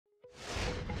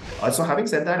So having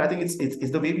said that, I think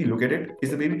it's the way we look at it, is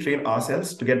the way we train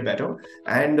ourselves to get better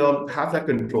and have that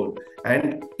control.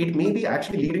 And it may be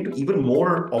actually leading to even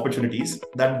more opportunities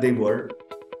that they were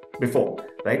before,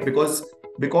 right? Because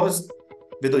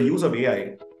with the use of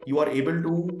AI, you are able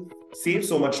to save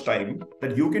so much time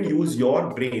that you can use your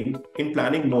brain in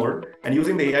planning more and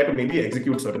using the AI to maybe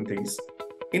execute certain things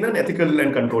in an ethical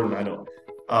and controlled manner.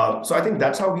 So I think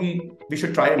that's how we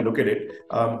should try and look at it.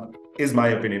 Is my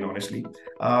opinion, honestly.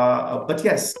 But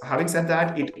yes, having said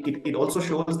that, it also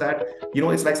shows that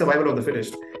it's like survival of the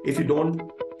fittest. If you don't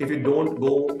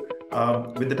go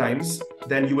with the times,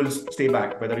 then you will stay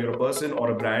back, whether you're a person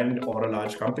or a brand or a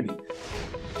large company.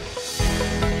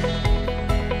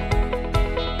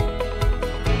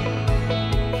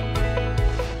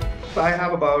 So I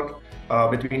have about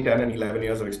between 10 and 11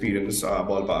 years of experience,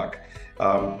 ballpark.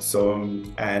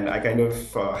 And I kind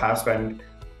of have spent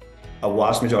a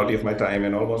vast majority of my time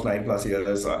and almost 9+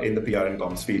 years in the PR and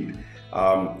comms field.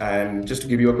 And just to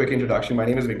give you a quick introduction, my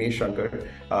name is Vignesh Shankar.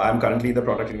 I'm currently the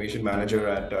Product Innovation Manager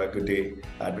at Good Day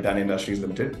at Britannia Industries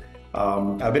Limited.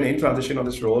 I've been in transition on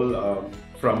this role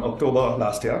from October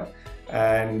last year.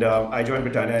 And I joined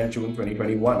Britannia in June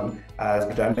 2021 as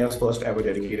Britannia's first ever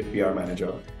dedicated PR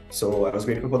manager. So I was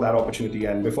grateful for that opportunity.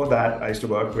 And before that, I used to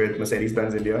work with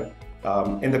Mercedes-Benz India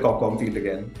in the Corp-Com field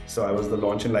again. So I was the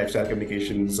launch and lifestyle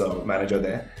communications manager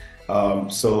there.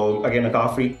 So again, a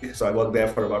car freak. So I worked there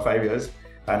for about 5 years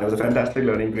and it was a fantastic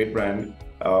learning, great brand.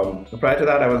 Prior to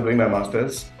that, I was doing my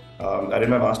master's. I did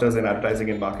my master's in advertising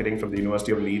and marketing from the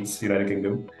University of Leeds, United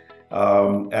Kingdom.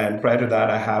 And prior to that,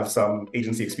 I have some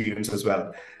agency experience as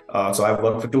well. So I've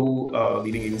worked for two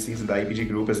leading agencies in the IPG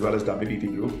group as well as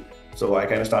WPP group. So I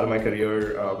kind of started my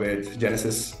career with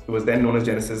Genesis. It was then known as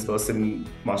Genesis Burson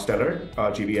Marsteller,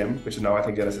 GBM, which is now I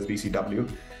think Genesis BCW.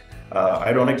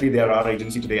 Ironically, they are our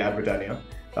agency today at Britannia.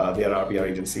 They are our PR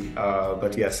agency.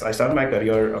 But yes, I started my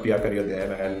career, a PR career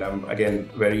there. And I'm again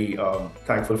very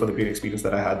thankful for the great experience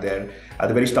that I had there at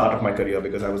the very start of my career,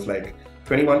 because I was like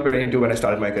 21, 22 when I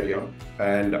started my career,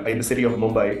 and in the city of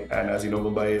Mumbai. And as you know,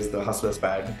 Mumbai is the hustler's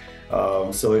pad.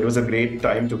 So it was a great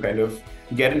time to kind of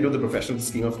get into the professional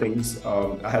scheme of things.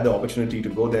 I had the opportunity to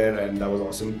go there, and that was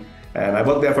awesome. And I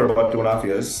worked there for about 2.5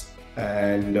 years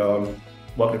and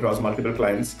worked across multiple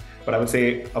clients. But I would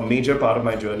say a major part of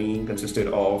my journey consisted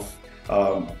of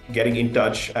getting in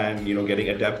touch and getting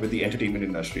adept with the entertainment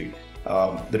industry.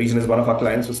 The reason is one of our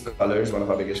clients was Colors, one of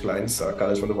our biggest clients,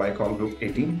 Colors from the Viacom Group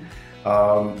 18.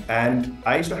 And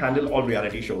I used to handle all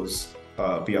reality shows,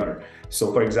 PR.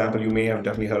 So for example, you may have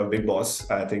definitely heard of Big Boss.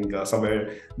 I think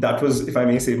somewhere that was, if I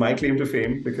may say, my claim to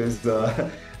fame, because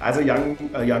as a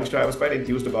youngster, I was quite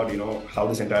enthused about, how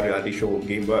this entire reality show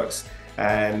game works.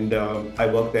 And I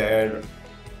worked there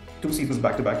 2 seasons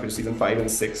back to back, which is season 5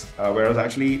 and 6, where I was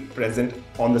actually present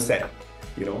on the set,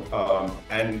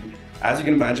 and as you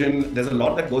can imagine, there's a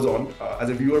lot that goes on. As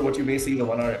a viewer, what you may see in a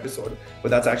 1-hour episode, but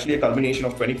that's actually a culmination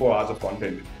of 24 hours of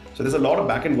content. So there's a lot of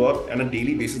back end work and a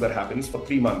daily basis that happens for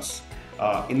 3 months.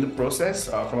 In the process,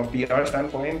 from a PR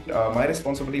standpoint, my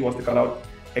responsibility was to cut out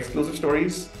exclusive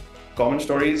stories, common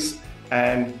stories,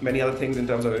 and many other things in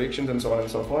terms of evictions and so on and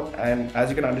so forth. And as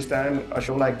you can understand, a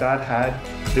show like that had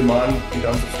demand in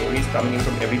terms of stories coming in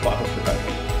from every part of the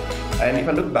country. And if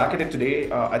I look back at it today,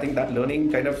 I think that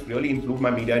learning kind of really improved my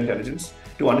media intelligence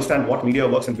to understand what media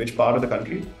works in which part of the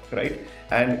country, right?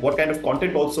 And what kind of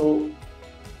content also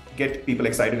get people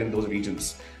excited in those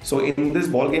regions. So in this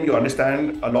ballgame, you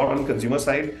understand a lot on the consumer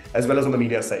side as well as on the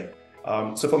media side.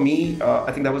 So for me,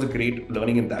 I think that was a great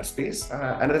learning in that space.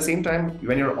 And at the same time,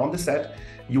 when you're on the set,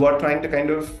 you are trying to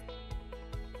kind of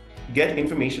get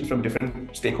information from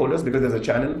different stakeholders, because there's a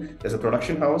channel, there's a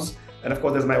production house, and of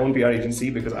course there's my own PR agency,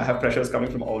 because I have pressures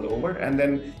coming from all over. And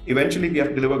then eventually we have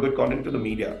to deliver good content to the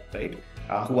media, right?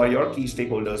 Who are your key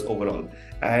stakeholders overall.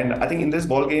 And I think in this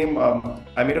ballgame,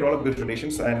 I made a lot of good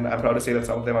relations, and I'm proud to say that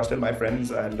some of them are still my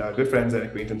friends and good friends and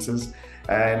acquaintances.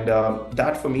 And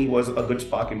that for me was a good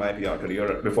spark in my PR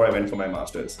career before I went for my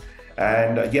master's.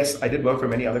 And yes, I did work for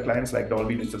many other clients like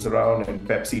Dolby Digital Surround and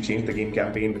Pepsi Change the Game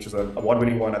campaign, which was an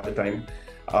award-winning one at the time.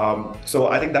 So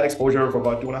I think that exposure for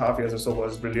about 2.5 years or so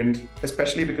was brilliant,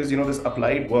 especially because, this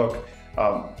applied work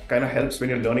kind of helps when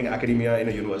you're learning academia in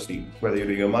a university, whether you're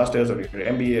doing a master's or your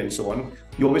MBA and so on.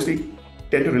 You obviously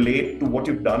tend to relate to what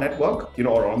you've done at work,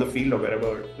 or on the field or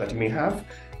wherever that you may have.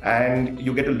 And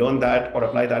you get to learn that or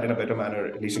apply that in a better manner,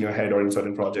 at least in your head or in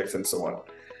certain projects and so on.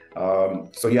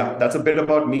 So yeah, that's a bit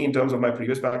about me in terms of my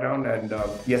previous background. And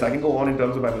yes, I can go on in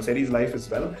terms of my Mercedes life as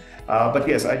well. But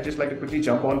yes, I'd just like to quickly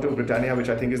jump on to Britannia, which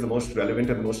I think is the most relevant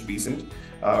and most recent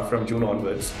from June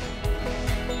onwards.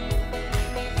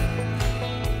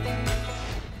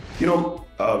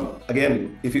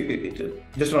 again, if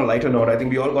just on a lighter note, I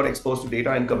think we all got exposed to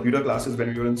data in computer classes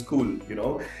when we were in school.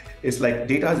 It's like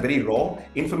data is very raw.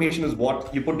 Information is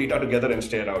what you put data together and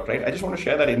share out, right? I just want to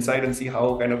share that insight and see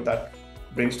how kind of that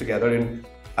brings together. And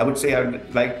I would say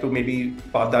I'd like to maybe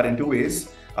part that in two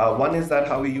ways. One is that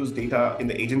how we use data in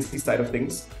the agency side of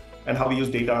things, and how we use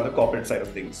data on the corporate side of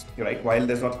things, right? While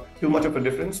there's not too much of a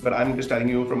difference, but I'm just telling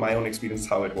you from my own experience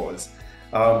how it was.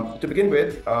 To begin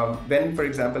with, when, for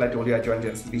example, I told you I joined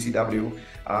BCW,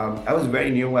 I was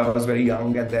very new, I was very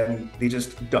young, and then they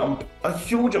just dumped a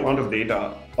huge amount of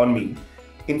data on me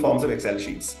in forms of Excel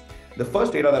sheets. The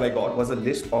first data that I got was a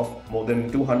list of more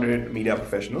than 200 media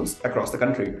professionals across the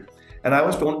country. And I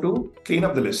was told to clean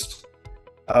up the list.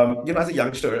 As a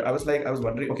youngster, I was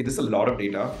wondering, okay, this is a lot of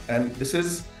data, and this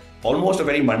is almost a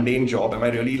very mundane job. Am I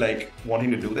really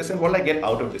wanting to do this? And what will I get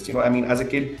out of this? As a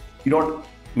kid, you don't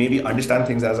maybe understand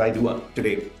things as I do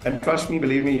today. And trust me,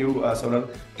 believe me,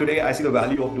 Sonal, today I see the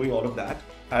value of doing all of that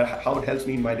and how it helps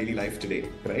me in my daily life today,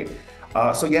 right?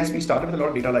 So yes, we started with a lot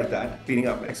of data like that, cleaning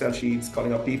up Excel sheets,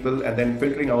 calling up people, and then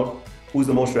filtering out who's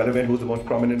the most relevant, who's the most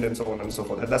prominent, and so on and so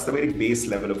forth. That's the very base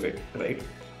level of it, right?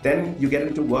 Then you get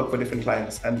into work for different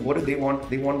clients. And what do they want?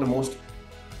 They want the most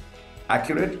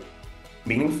accurate,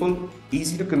 meaningful,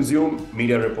 easy to consume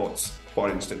media reports, for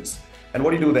instance. And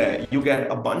what do you do there? You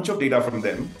get a bunch of data from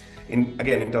them, in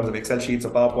terms of Excel sheets or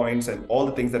PowerPoints and all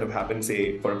the things that have happened,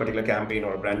 say, for a particular campaign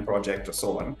or a brand project or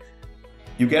so on.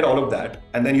 You get all of that,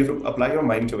 and then you have to apply your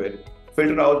mind to it,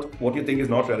 filter out what you think is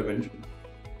not relevant,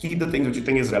 keep the things which you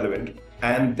think is relevant,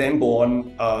 and then go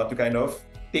on to kind of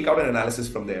take out an analysis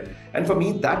from there. And for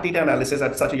me, that data analysis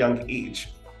at such a young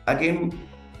age, again,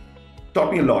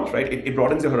 taught me a lot, right? It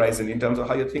broadens your horizon in terms of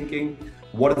how you're thinking,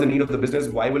 what is the need of the business,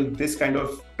 why will this kind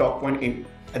of talk point in.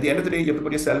 At the end of the day, you have to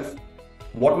put yourself,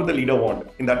 what would the leader want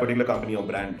in that particular company or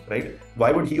brand, right?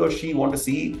 Why would he or she want to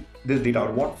see this data,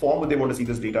 or what form would they want to see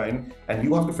this data in? And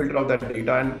you have to filter out that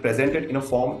data and present it in a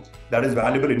form that is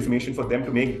valuable information for them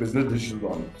to make business decisions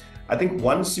on. I think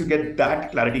once you get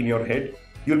that clarity in your head,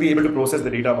 you'll be able to process the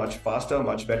data much faster,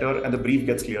 much better, and the brief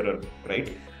gets clearer,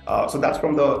 right? So that's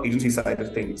from the agency side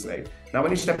of things, right? Now,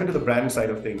 when you step into the brand side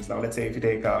of things, now let's say if you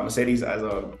take Mercedes as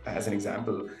an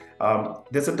example,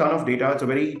 there's a ton of data. It's a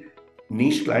very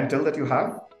niche clientele that you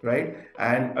have, right?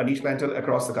 And a niche clientele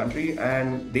across the country,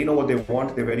 and they know what they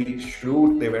want. They're very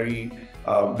shrewd, they're very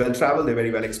well-traveled, they're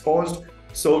very well exposed.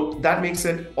 So that makes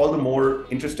it all the more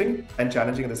interesting and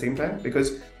challenging at the same time,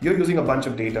 because you're using a bunch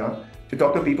of data to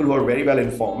talk to people who are very well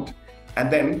informed, and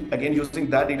then again using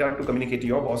that data to communicate to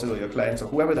your bosses or your clients or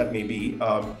whoever that may be,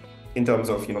 in terms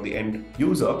of the end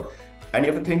user. And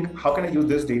you have to think, how can I use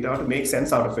this data to make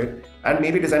sense out of it and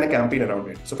maybe design a campaign around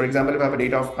it? So for example, if I have a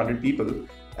data of 100 people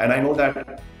and I know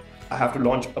that I have to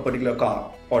launch a particular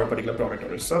car or a particular product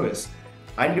or a service,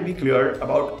 I need to be clear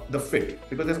about the fit,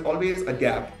 because there's always a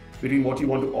gap between what you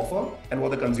want to offer and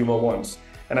what the consumer wants.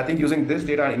 And I think using this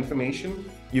data and information,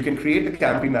 you can create the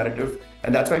campaign narrative.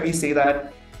 And that's why we say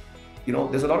that,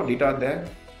 there's a lot of data out there,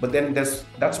 but then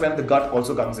that's when the gut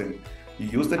also comes in. You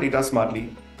use the data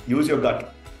smartly, use your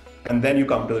gut, and then you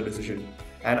come to the decision.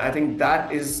 And I think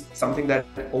that is something that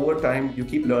over time, you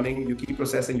keep learning, you keep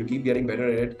processing, you keep getting better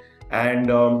at it. And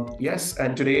yes,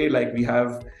 and today, we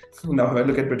have, now when I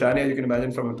look at Britannia, you can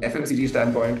imagine from an FMCG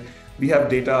standpoint, we have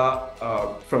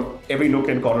data from every nook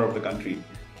and corner of the country.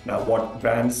 Now, what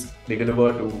brands they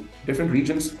deliver to different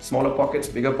regions, smaller pockets,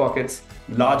 bigger pockets,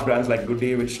 large brands like Good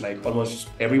Day, which almost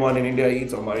everyone in India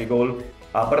eats, or Marigold.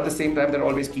 But at the same time, there are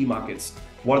always key markets.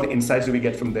 What are the insights do we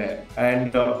get from there?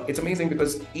 And it's amazing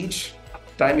because each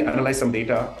time you analyze some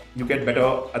data, you get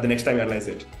better at the next time you analyze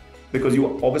it. Because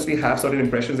you obviously have certain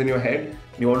impressions in your head.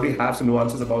 You already have some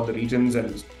nuances about the regions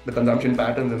and the consumption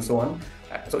patterns and so on.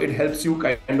 So it helps you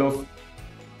kind of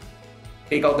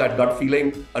take out that gut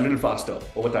feeling a little faster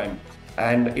over time.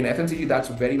 And in FMCG, that's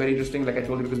very, very interesting. Like I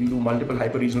told you, because we do multiple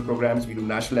hyper-regional programs, we do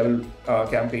national level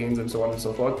campaigns and so on and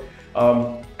so forth.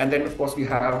 And then of course we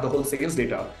have the whole sales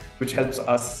data, which helps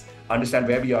us understand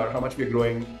where we are, how much we're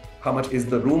growing, how much is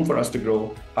the room for us to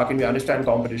grow, how can we understand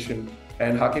competition,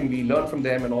 and how can we learn from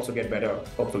them and also get better,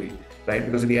 hopefully, right?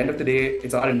 Because at the end of the day,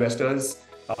 it's our investors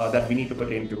that we need to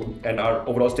pertain to, and our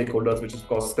overall stakeholders, which is of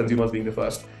course consumers being the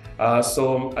first.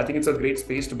 So I think it's a great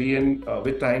space to be in.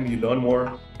 With time, you learn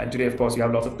more. And today, of course, you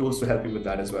have lots of tools to help you with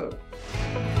that as well.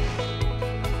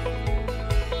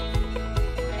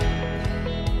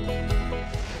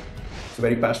 It's a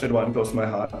very passionate one, close to my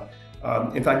heart.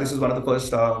 In fact, this is one of the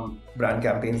first brand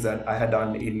campaigns that I had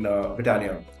done in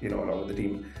Britannia, along with the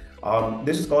team.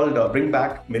 This is called Bring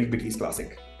Back Milk Bikkies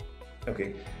Classic.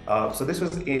 Okay. So this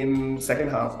was in second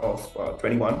half of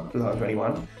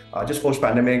 2021, just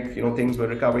post-pandemic, things were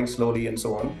recovering slowly and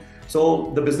so on.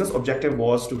 So the business objective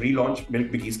was to relaunch Milk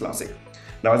Bikis Classic.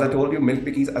 Now, as I told you, Milk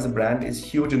Bikis as a brand is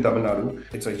huge in Tamil Nadu.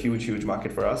 It's a huge, huge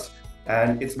market for us.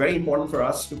 And it's very important for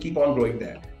us to keep on growing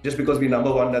there. Just because we're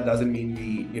number one, that doesn't mean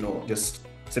we, just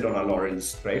sit on our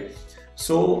laurels, right?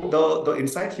 So the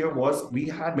insight here was we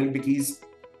had Milk Bikis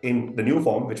in the new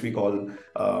form, which we call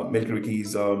Milk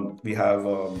Bikis. We have,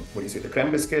 the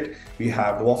creme biscuit. We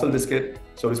have the waffle biscuit,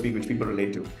 so to speak, which people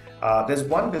relate to. There's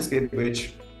one biscuit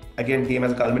which, again, came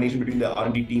as a culmination between the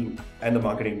R&D team and the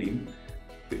marketing team,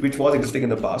 which was existing in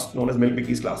the past, known as Milk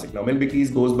Bikis Classic. Now, Milk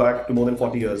Bikis goes back to more than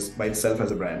 40 years by itself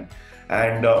as a brand.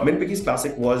 And Milk Bikis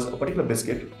Classic was a particular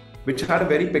biscuit which had a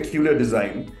very peculiar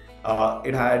design.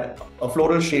 It had a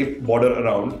floral shaped border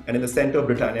around, and in the center,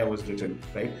 Britannia was written,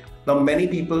 right? Now, many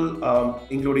people,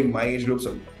 including my age groups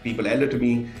or people elder to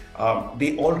me,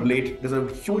 they all relate. There's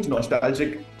a huge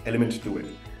nostalgic element to it.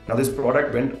 Now, this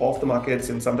product went off the market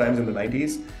sometimes in the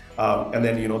 90s, and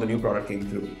then, the new product came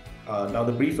through. Now,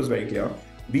 the brief was very clear.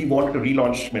 We wanted to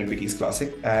relaunch Milk Bikis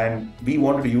Classic, and we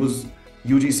wanted to use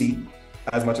UGC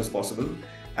as much as possible.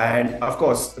 And of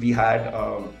course, we had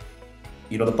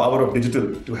the power of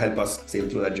digital to help us sail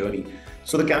through that journey.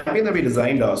 So the campaign that we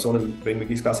designed, Sonal, Bring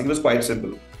Bikis Classic, was quite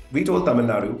simple. We told Tamil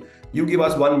Nadu, you give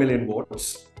us 1 million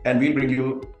votes and we'll bring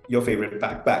you your favorite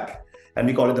pack back. And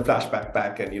we call it the flashback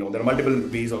pack. And there are multiple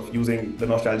ways of using the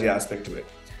nostalgia aspect to it.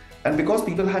 And because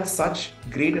people had such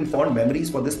great and fond memories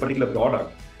for this particular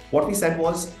product, what we said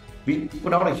was, we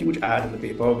put out a huge ad in the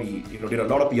paper. We did a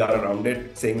lot of PR around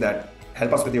it, saying that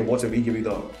help us with your votes and we give you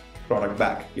the product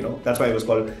back. That's why it was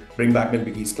called Bring Back Milk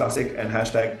Bikis Classic and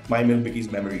hashtag My Milk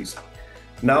Bikis Memories.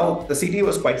 Now, the CTA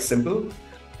was quite simple.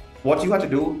 What you had to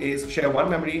do is share one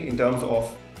memory in terms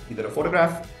of either a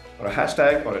photograph or a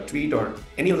hashtag or a tweet or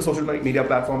any of the social media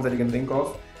platforms that you can think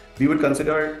of. We would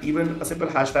consider even a simple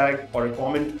hashtag or a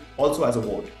comment also as a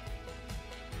vote.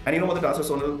 And you know what the task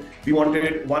was, Sonal? We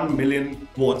wanted 1 million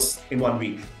votes in 1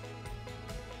 week.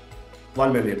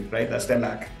 1 million, right? That's 10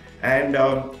 lakh. And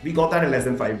we got that in less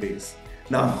than 5 days.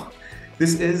 Now,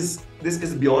 this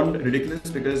is beyond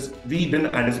ridiculous because we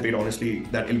didn't anticipate, honestly,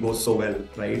 that it'll go so well,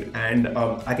 right? And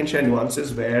I can share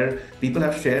nuances where people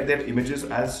have shared their images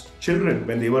as children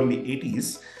when they were in the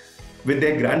 80s with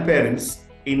their grandparents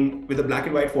with a black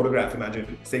and white photograph,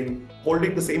 imagine, saying,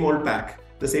 holding the same old pack,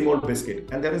 the same old biscuit.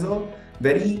 And there is a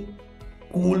very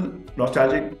cool,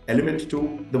 nostalgic element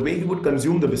to the way you would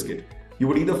consume the biscuit. You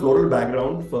would eat the floral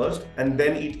background first and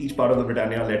then eat each part of the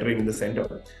Britannia lettering in the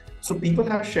center. So people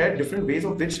have shared different ways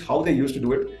of how they used to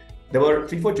do it. There were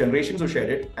 3-4 generations who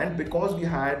shared it. And because we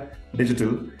had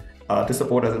digital to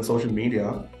support us in social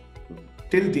media,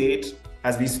 till date,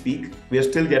 as we speak, we are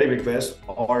still getting requests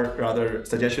or rather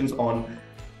suggestions on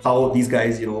how these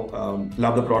guys,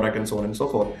 love the product and so on and so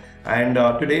forth. And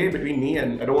today, between me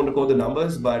and I don't want to quote the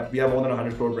numbers, but we are more than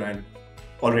 100 crore brand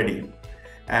already.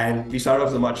 And we started off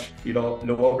as a much,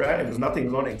 lower brand. It was nothing, it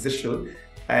was non-existential.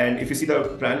 And if you see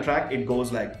the brand track, it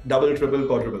goes like double, triple,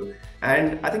 quadruple.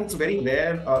 And I think it's very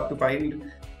rare to find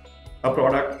a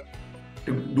product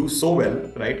to do so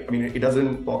well, right? I mean, it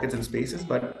doesn't pockets and spaces,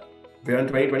 but we're in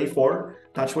 2024.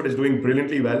 Touchwood is doing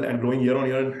brilliantly well and growing year on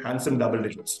year in handsome double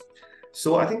digits.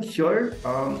 So I think here,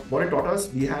 what it taught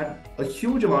us, we had a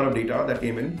huge amount of data that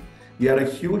came in. We had a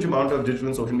huge amount of digital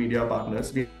and social media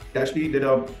partners. We actually did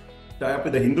a tie-up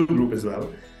with the Hindu group as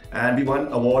well. And we won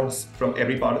awards from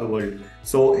every part of the world.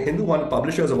 So Hindu won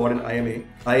Publishers Award in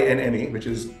INMA, which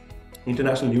is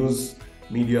International News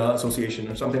Media Association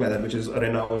or something like that, which is a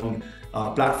renowned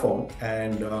platform.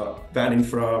 And Van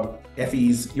Infra,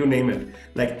 FEs, you name it.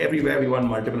 Like everywhere we won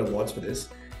multiple awards for this.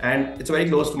 And it's very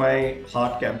close to my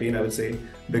heart campaign, I would say,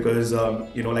 because,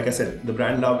 like I said, the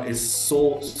brand love is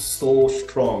so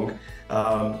strong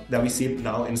that we see it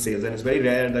now in sales. And it's very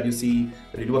rare that you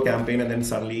do a campaign and then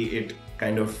suddenly it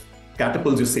kind of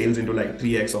catapults your sales into like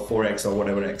 3x or 4x or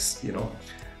whatever x,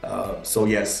 So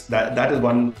yes, that is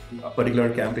one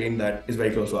particular campaign that is very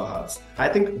close to our hearts. I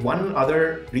think one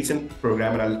other recent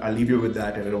program, and I'll leave you with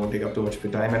that, and I don't want to take up too much of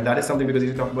your time, and that is something because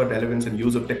you talk about relevance and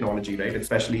use of technology, right?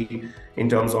 Especially in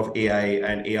terms of AI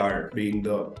and AR being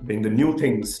the new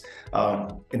things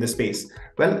in the space.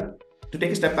 Well, to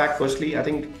take a step back, firstly, I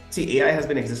think, AI has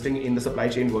been existing in the supply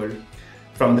chain world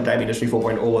from the time Industry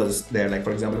 4.0 was there. Like,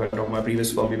 for example, if I talk about my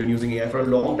previous firm, we've been using AI for a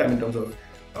long time in terms of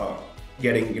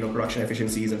getting production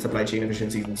efficiencies and supply chain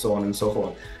efficiencies and so on and so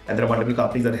forth. And there are multiple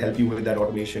companies that help you with that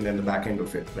automation and the back end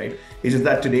of it, right? It's just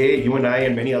that today, you and I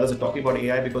and many others are talking about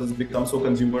AI because it's become so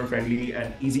consumer friendly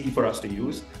and easy for us to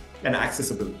use. and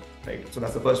accessible, right? So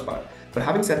that's the first part. But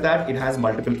having said that, it has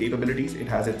multiple capabilities. It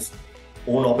has its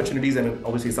own opportunities and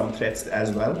obviously some threats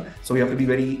as well. So we have to be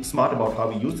very smart about how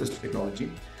we use this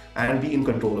technology and be in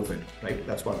control of it, right?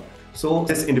 That's one. So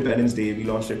this Independence Day, we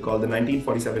launched it called the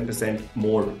 1947%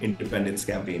 More Independence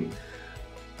Campaign.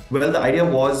 Well, the idea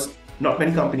was not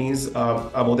many companies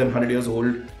are more than 100 years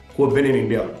old who have been in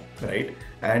India, right?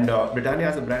 And Britannia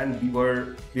as a brand,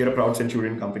 we are a proud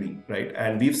centurion company, right?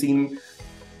 And we've seen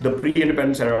the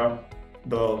pre-independence era,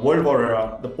 the World War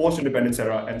era, the post-independence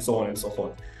era, and so on and so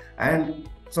forth. And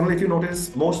Sonal, if you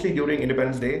notice, mostly during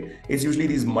Independence Day, it's usually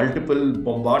these multiple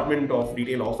bombardment of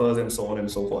retail offers and so on and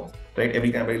so forth, right?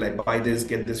 Every company like buy this,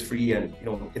 get this free, and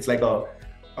it's like a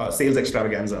sales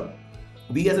extravaganza.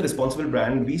 We as a responsible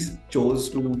brand, we chose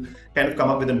to kind of come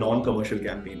up with a non-commercial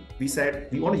campaign. We said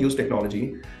we want to use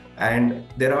technology, and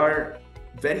there are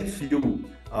very few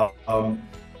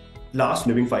last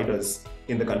living fighters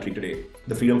in the country today,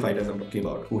 the freedom fighters I'm talking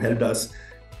about, who helped us,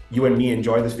 you and me,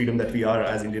 enjoy this freedom that we are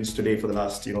as Indians today for the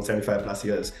last 75 plus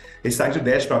years. It's thanks to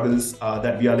their struggles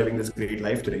that we are living this great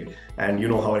life today. And you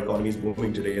know how our economy is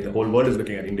booming today. The whole world is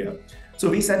looking at India. So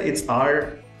we said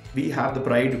we have the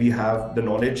pride, we have the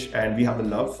knowledge, and we have the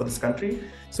love for this country.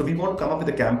 So we want to come up with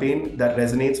a campaign that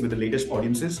resonates with the latest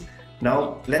audiences.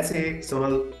 Now, let's say,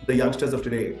 Sonal, the youngsters of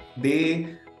today,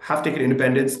 they have taken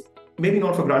independence, maybe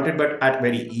not for granted, but at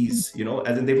very ease,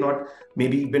 as in they've not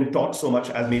maybe been taught so much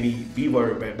as maybe we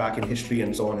were back in history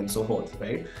and so on and so forth,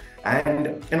 right?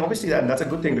 And obviously that's a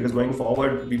good thing, because going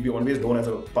forward, we'll be always known as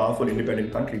a powerful,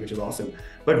 independent country, which is awesome.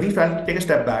 But we felt take a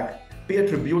step back, pay a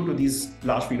tribute to these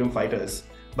last freedom fighters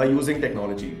by using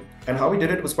technology. And how we did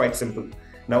it was quite simple.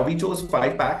 Now, we chose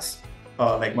 5 packs,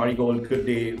 like Marigold, Good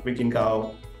Day, Wicked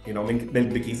Cow, Milk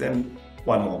Bikkies, and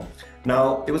one more.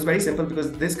 Now, it was very simple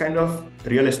because this kind of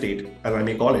real estate, as I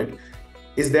may call it,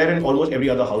 is there in almost every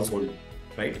other household,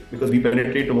 right? Because we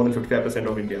penetrate to more than 55%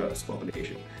 of India's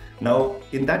population. Now,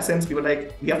 in that sense, we were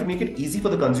like, we have to make it easy for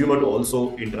the consumer to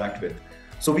also interact with.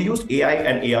 So we used AI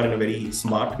and AR in a very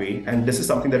smart way. And this is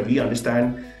something that we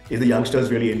understand is the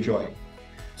youngsters really enjoy.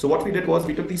 So what we did was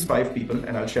we took these 5 people,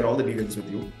 and I'll share all the details with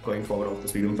you going forward of the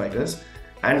freedom fighters.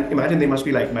 And imagine they must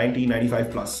be like 90,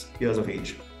 95 plus years of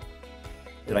age,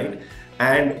 right?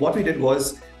 And what we did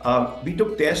was we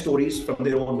took their stories from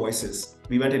their own voices.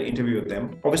 We went and interviewed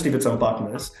them, obviously with some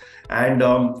partners, and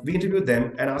we interviewed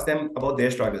them and asked them about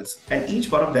their struggles. And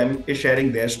each one of them is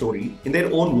sharing their story in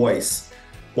their own voice.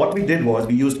 What we did was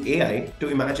we used AI to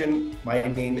imagine, my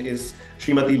name is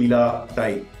Srimati Leela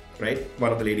Tai, right?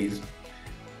 One of the ladies.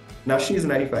 Now she is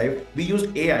 95. We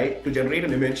used AI to generate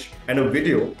an image and a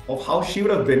video of how she would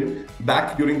have been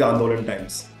back during the Andolan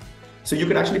times. So you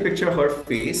can actually picture her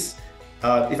face,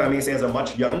 if I may say, as a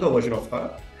much younger version of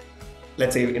her,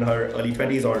 let's say in her early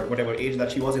 20s or whatever age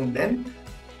that she was in then.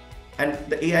 And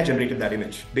the AI generated that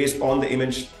image based on the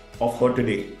image of her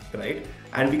today, right?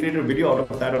 And we created a video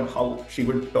out of that on how she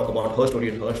would talk about her story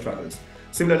and her struggles.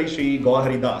 Similarly, Shri Gaur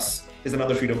Hari Das is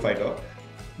another freedom fighter.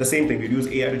 The same thing, we use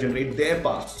AI to generate their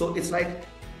past. So it's like,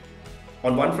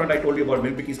 on one front, I told you about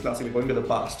Milk Bikkies Classic, we're going to the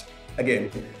past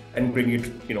again and bring it,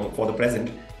 for the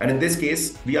present. And in this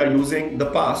case, we are using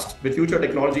the past with future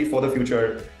technology for the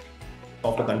future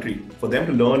of the country, for them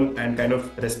to learn and kind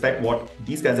of respect what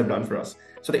these guys have done for us.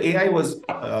 So the AI was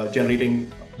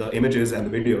generating the images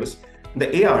and the videos.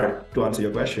 The AR, to answer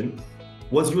your question,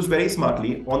 was used very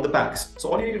smartly on the packs. So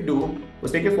all you need to do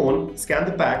was take your phone, scan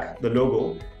the pack, the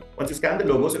logo. Once you scan the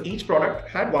logo, so each product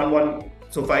had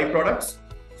so 5 products,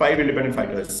 5 independent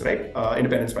fighters, right?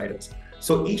 Independence fighters.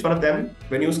 So each one of them,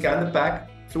 when you scan the pack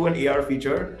through an AR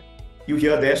feature, you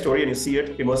hear their story and you see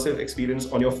it, immersive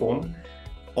experience on your phone,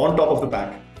 on top of the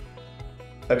pack.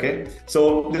 Okay,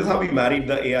 so this is how we married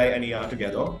the AI and AR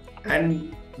together,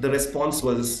 and the response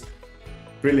was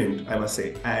brilliant, I must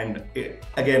say. And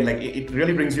it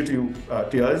really brings you to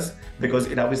tears, because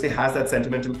it obviously has that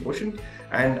sentimental quotient,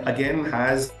 and again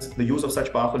has the use of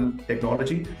such powerful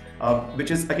technology,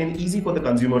 which is again easy for the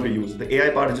consumer to use. The AI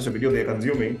part is just a video they're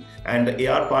consuming, and the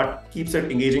AR part keeps it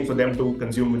engaging for them to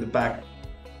consume with the pack.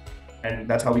 And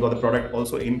that's how we got the product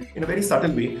also in a very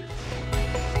subtle way.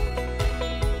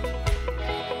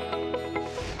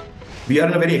 We are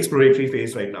in a very exploratory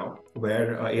phase right now,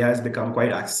 where AI has become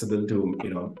quite accessible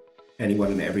to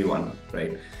anyone and everyone,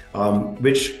 right?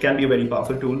 Which can be a very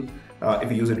powerful tool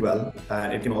if you use it well,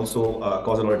 and it can also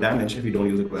cause a lot of damage if you don't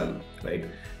use it well, right?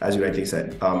 As you rightly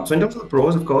said. So in terms of the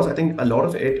pros, of course, I think a lot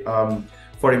of it.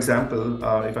 For example,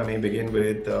 if I may begin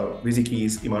with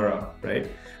Viziki's Imara,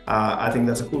 right? I think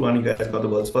that's a cool one. You guys got the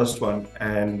world's first one,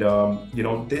 and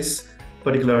this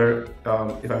particular,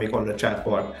 if I may call it a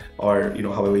chatbot, or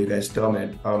however you guys term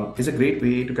it, is a great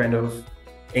way to kind of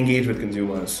engage with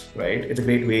consumers, right? It's a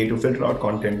great way to filter out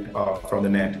content from the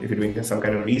net. If you're doing some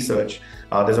kind of research,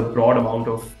 there's a broad amount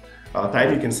of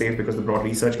time you can save because the broad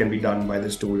research can be done by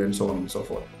this tool and so on and so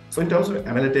forth. So in terms of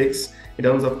analytics, in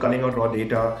terms of culling out raw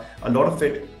data, a lot of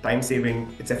it time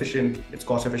saving, it's efficient, it's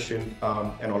cost efficient,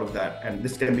 and all of that. And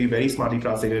this can be very smartly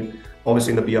translated,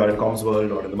 obviously in the PR and comms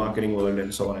world or in the marketing world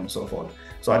and so on and so forth.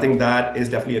 So I think that is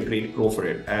definitely a great pro for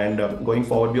it. And going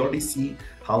forward, we already see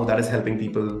how that is helping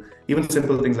people, even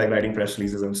simple things like writing press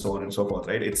releases and so on and so forth,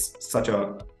 right? It's such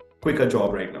a quicker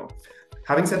job right now.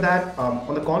 Having said that,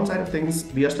 on the con side of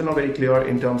things, we are still not very clear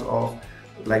in terms of,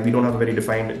 like, we don't have a very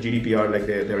defined GDPR like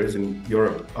there is in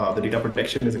Europe. The data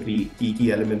protection is a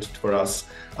key element for us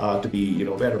to be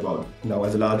aware about. Now,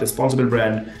 as a large responsible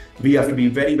brand, we have to be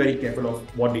very, very careful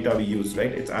of what data we use,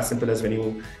 right? It's as simple as when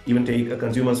you even take a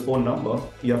consumer's phone number,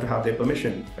 you have to have their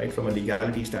permission, right, from a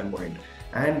legality standpoint.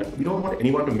 And we don't want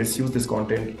anyone to misuse this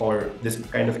content or this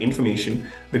kind of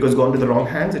information, because gone to the wrong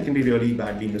hands, it can be really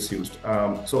badly misused.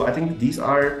 So I think these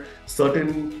are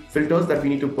certain filters that we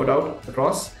need to put out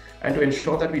across, and to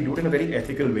ensure that we do it in a very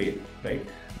ethical way, right?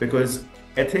 Because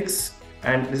ethics,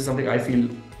 and this is something I feel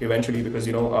eventually, because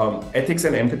ethics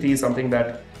and empathy is something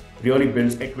that really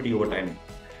builds equity over time,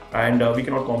 and we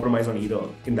cannot compromise on either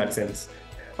in that sense.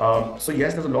 So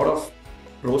yes, there's a lot of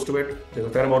pros to it, there's a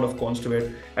fair amount of cons to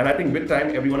it, and I think with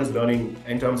time everyone is learning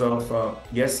in terms of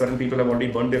yes, certain people have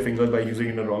already burned their fingers by using it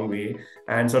in the wrong way,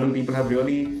 and certain people have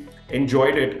really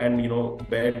enjoyed it and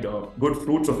bared good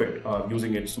fruits of it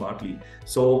using it smartly.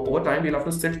 So over time we'll have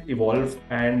to sit, evolve,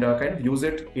 and kind of use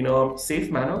it in a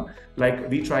safe manner, like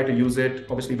we try to use it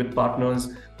obviously with partners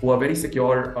who are very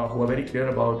secure, who are very clear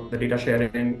about the data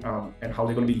sharing and how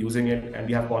they're going to be using it, and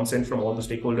we have consent from all the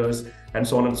stakeholders and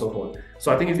so on and so forth.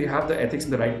 So I think if you have the ethics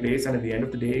in the right place, and at the end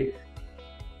of the day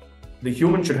the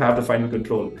human should have the final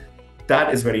control,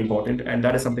 that is very important, and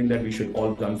that is something that we should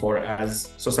all gun for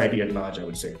as society at large, I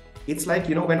would say. It's like,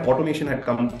 when automation had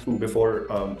come through before,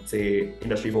 say,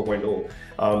 Industry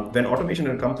 4.0, when automation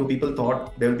had come through, people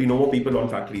thought there will be no more people on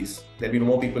factories, there'll be no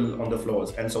more people on the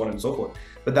floors, and so on and so forth.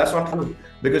 But that's not true,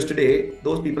 because today,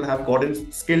 those people have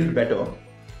gotten skilled better,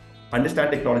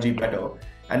 understand technology better,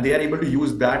 and they are able to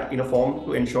use that in a form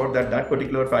to ensure that that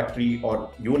particular factory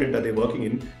or unit that they're working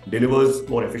in delivers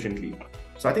more efficiently.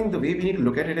 So I think the way we need to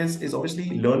look at it is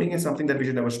obviously learning is something that we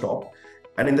should never stop.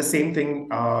 And in the same thing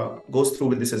goes through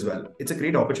with this as well. It's a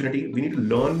great opportunity. We need to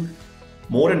learn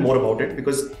more and more about it,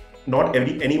 because not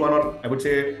anyone, or I would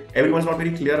say everyone's not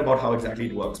very clear about how exactly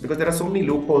it works, because there are so many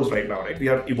loopholes right now, right? We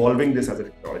are evolving this as a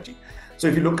technology. So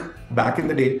if you look back in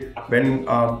the day when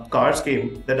cars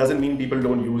came, that doesn't mean people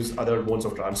don't use other modes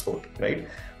of transport, right?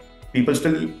 We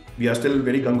are still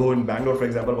very gung-ho in Bangalore, for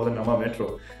example, for the Nama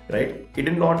Metro, right? It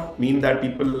did not mean that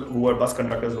people who were bus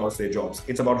conductors lost their jobs.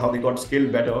 It's about how they got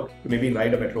skilled better to maybe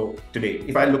ride a metro today.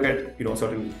 If I look at,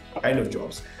 certain kind of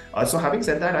jobs. So having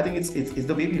said that, I think it's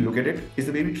the way we look at it, is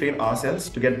the way we train ourselves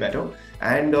to get better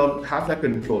and have that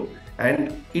control.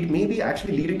 And it may be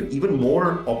actually leading to even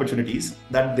more opportunities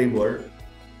than they were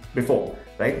before,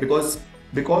 right? Because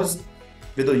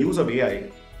with the use of AI,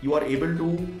 you are able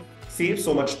to save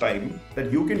so much time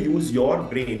that you can use your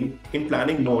brain in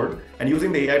planning more and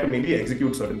using the AI to maybe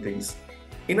execute certain things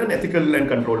in an ethical and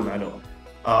controlled manner.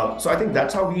 So I think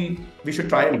that's how we should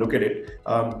try and look at it,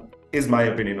 is my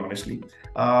opinion, honestly.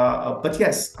 But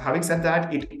yes, having said that,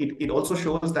 it also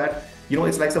shows that,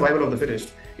 it's like survival of the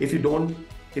fittest. If you don't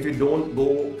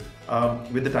go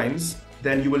with the times,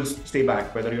 then you will stay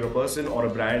back, whether you're a person or a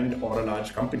brand or a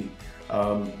large company.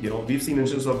 We've seen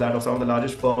instances of that, of some of the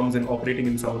largest firms and operating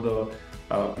in some of the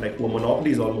who are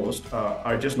monopolies almost,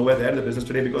 are just nowhere there in the business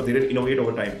today because they didn't innovate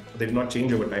over time. They did not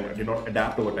change over time, did not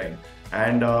adapt over time.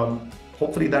 And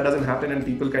hopefully that doesn't happen, and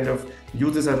people kind of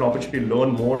use this as an opportunity to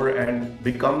learn more and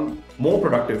become more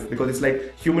productive, because it's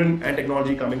like human and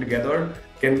technology coming together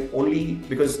can only,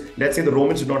 because let's say the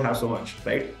Romans did not have so much,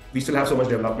 right? We still have so much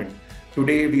development.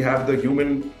 Today we have the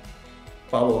human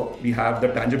power, we have the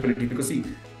tangibility, because see,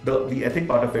 the ethic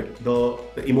part of it,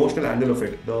 the emotional angle of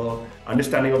it, the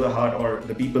understanding of the heart or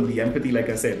the people, the empathy, like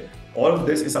I said, all of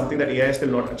this is something that AI has still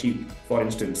not achieved, for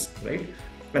instance, right?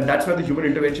 And that's where the human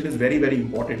intervention is very, very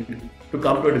important to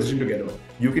come to a decision together.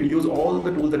 You can use all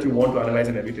the tools that you want to analyze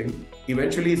and everything.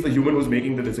 Eventually, it's the human who's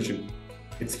making the decision.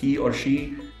 It's he or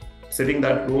she sitting in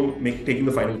that room, taking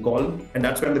the final call. And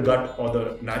that's when the gut or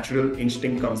the natural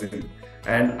instinct comes in.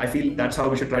 And I feel that's how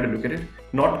we should try to look at it.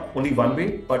 Not only one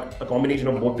way, but a combination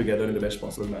of both together in the best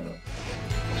possible manner.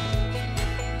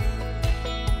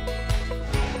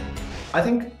 I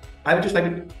think I would just like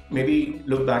to maybe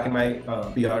look back in my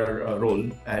PR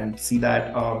role and see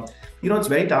that it's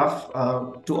very tough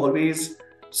to always.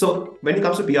 So when it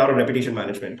comes to PR or reputation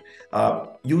management,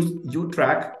 you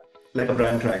track like a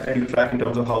brand track, and you track in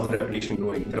terms of how's the reputation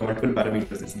growing. There are multiple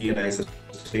parameters: it's D&I,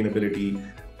 sustainability,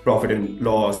 profit and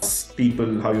loss,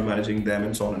 people, how you're managing them,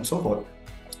 and so on and so forth.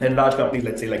 And large companies,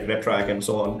 let's say like RedTrack and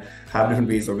so on, have different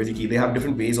ways, or VisiKey, they have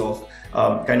different ways of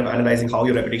kind of analyzing how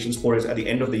your reputation score is at the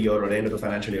end of the year or the end of the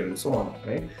financial year and so on,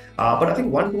 right? But I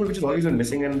think one tool which has always been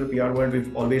missing in the PR world,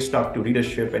 we've always stuck to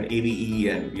readership and ABE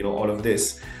and all of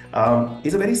this,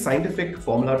 is a very scientific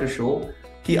formula to show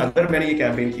कि अगर मैंने ये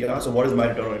campaign किया, so what is my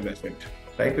return on investment,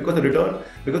 right? Because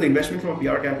the investment from a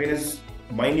PR campaign is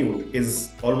minute, is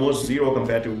almost zero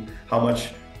compared to how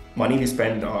much money we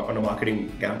spend on a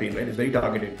marketing campaign, right? It's very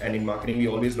targeted. And in marketing, we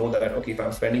always know that, okay, if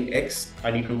I'm spending X, I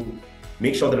need to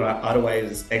make sure the ROI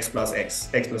is X plus X,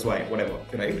 X plus Y, whatever,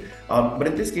 right? But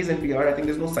in this case, in PR, I think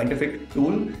there's no scientific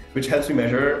tool which helps me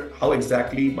measure how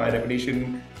exactly my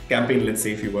reputation campaign, let's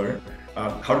say if you were,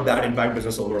 how did that impact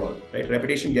business overall, right?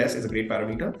 Reputation, yes, is a great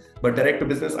parameter, but direct to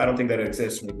business, I don't think that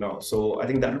exists right now. So I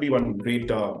think that would be one great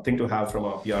thing to have from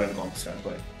a PR and comms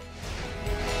standpoint.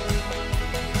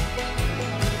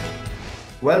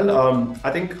 Well,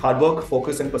 I think hard work,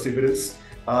 focus, and perseverance,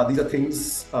 these are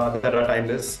things that are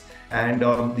timeless. And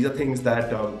these are things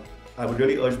that I would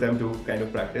really urge them to kind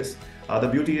of practice. The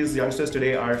beauty is youngsters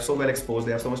today are so well exposed.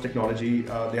 They have so much technology.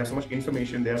 They have so much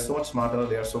information. They are so much smarter.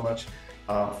 They are so much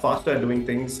faster at doing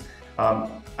things.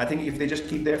 I think if they just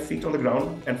keep their feet on the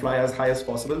ground and fly as high as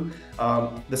possible,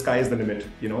 the sky is the limit.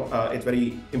 It's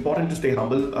very important to stay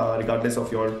humble regardless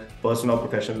of your personal or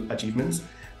professional achievements.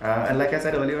 And like I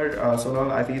said earlier,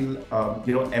 Sonal, I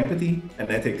feel empathy and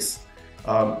ethics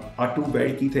are two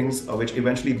very key things which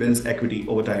eventually builds equity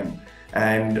over time.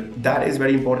 And that is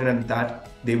very important, and that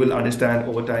they will understand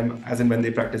over time as and when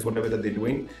they practice whatever that they're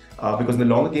doing. Because in the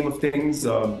longer game of things,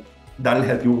 that'll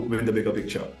help you win the bigger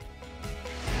picture.